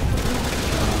door.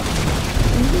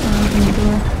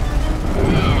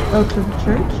 Oh, to the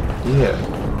church? Yeah.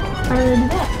 How did they do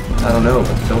that? I don't know,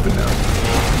 but it's open now.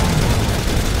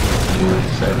 Really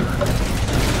exciting.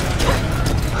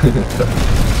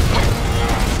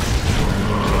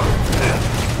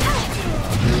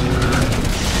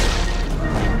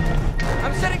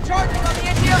 I'm setting charges on the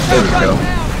NGO There we right go.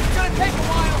 now. It's gonna take a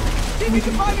while. See if you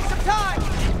can buy me some time.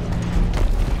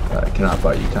 I cannot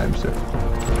buy you time, sir.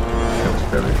 That was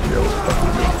very real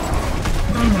fucking good.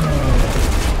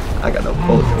 I got no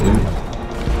bullets, dude.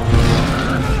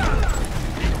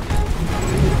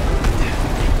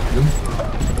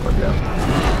 Fuck yeah.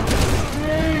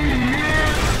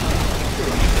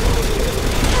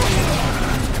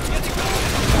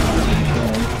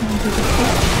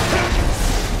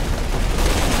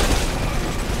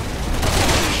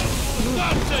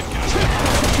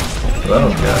 Oh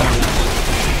god.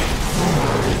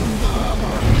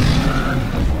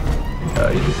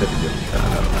 You just have to give me time, I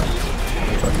don't know.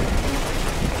 Fuck it.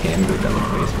 You can go down the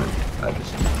basement. The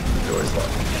door is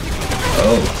locked.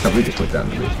 Oh, somebody just went down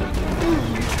the basement.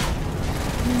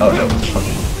 Oh no, it's a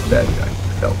fucking bad guy.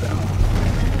 Fell down.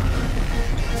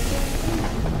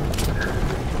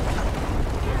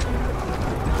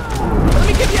 Let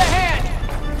me give you a hand.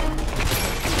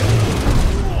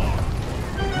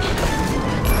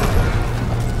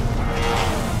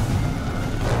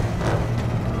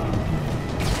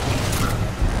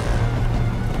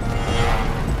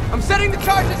 I'm setting the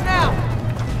charges now.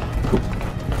 Cool.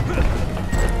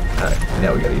 Alright,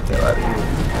 now we gotta get the hell out of here.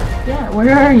 Yeah,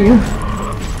 where are you?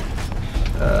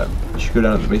 You should go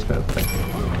down to the basement, I think.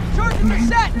 Charges are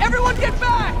set. Everyone get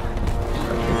back.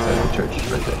 Like inside the church,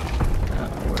 is right there.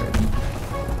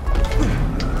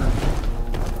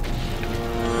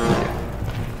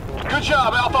 Good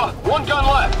job, Alpha. One gun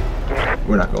left.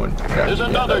 We're not going down. There's Yeah,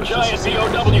 another that was just-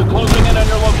 giant POW closing in on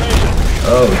your location.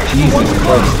 Oh, Jesus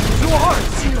Christ. To hearts!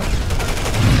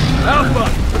 Alpha,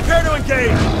 prepare to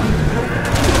engage!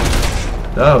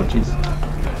 Oh, jeez.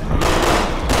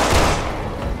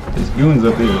 There's goons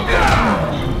up here.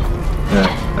 Yeah,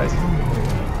 nice.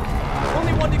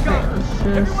 Only one to go.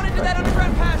 Everyone into that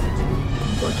underground passage.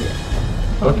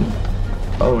 Okay.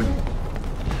 Following.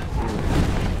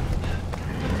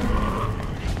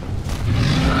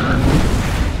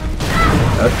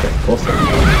 Okay, full circle.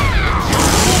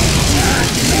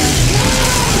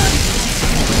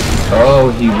 Oh,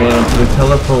 he ran to the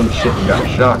telephone shit and got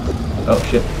shocked. Oh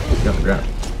shit, he's on the ground.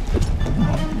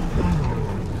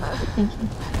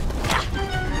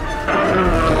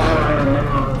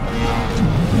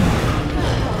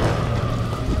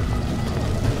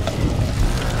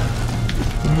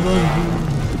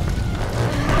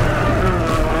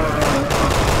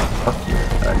 Fuck you.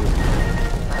 Alright.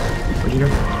 Where'd you go?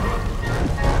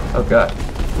 Oh god.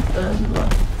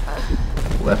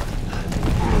 Left.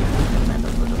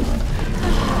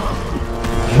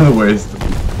 Where's the...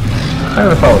 I'm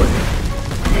gonna follow you.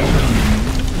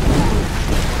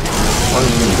 How long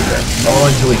is he gonna do that? Oh,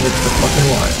 until he hits the fucking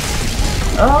wire.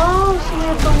 Oh, so we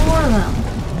have to lure them.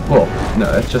 Well, no,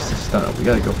 that's just a stunt. We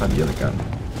gotta go find the other gun.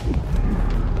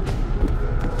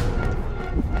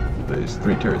 There's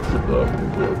 3 turrets to blow up. We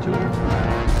blow 2 of them.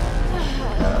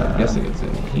 I'm guessing it's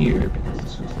in here because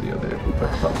this was the other,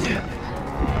 but probably not.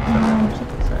 Check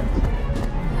the sides.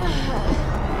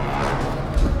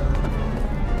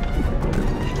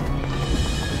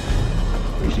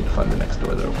 We should find the next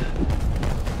door though.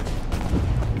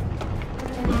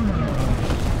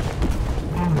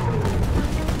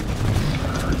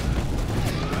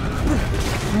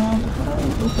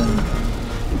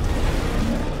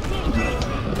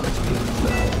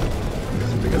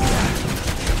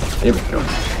 Here we go.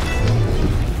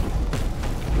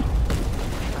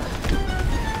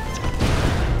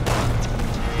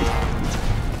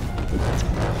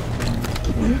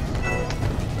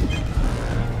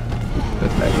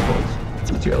 That's Maggie Bolts.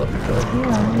 That's your elephant killer.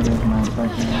 Yeah, it is my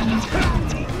fucking energy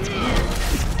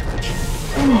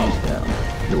cell.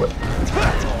 Your what?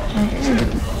 My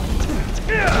energy.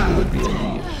 It would be in the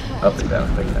up and down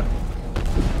thing now.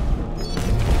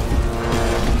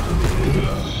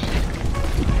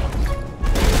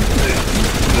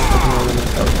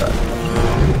 Oh god.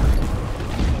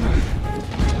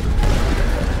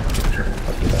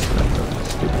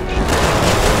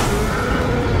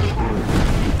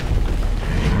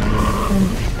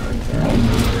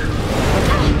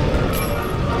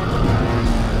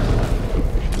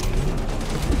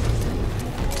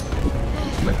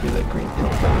 Might be that green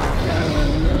pill.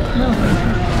 No.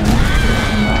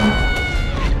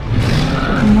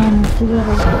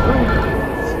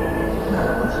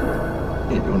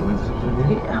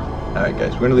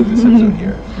 guys, we're gonna leave this episode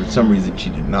here. For some reason, she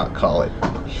did not call it.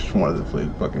 She just wanted to play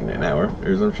fucking an hour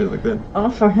or some shit like that. I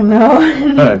don't fucking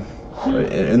know.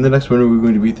 Alright. In the next one, we're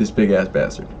going to beat this big ass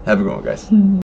bastard. Have a good one, guys.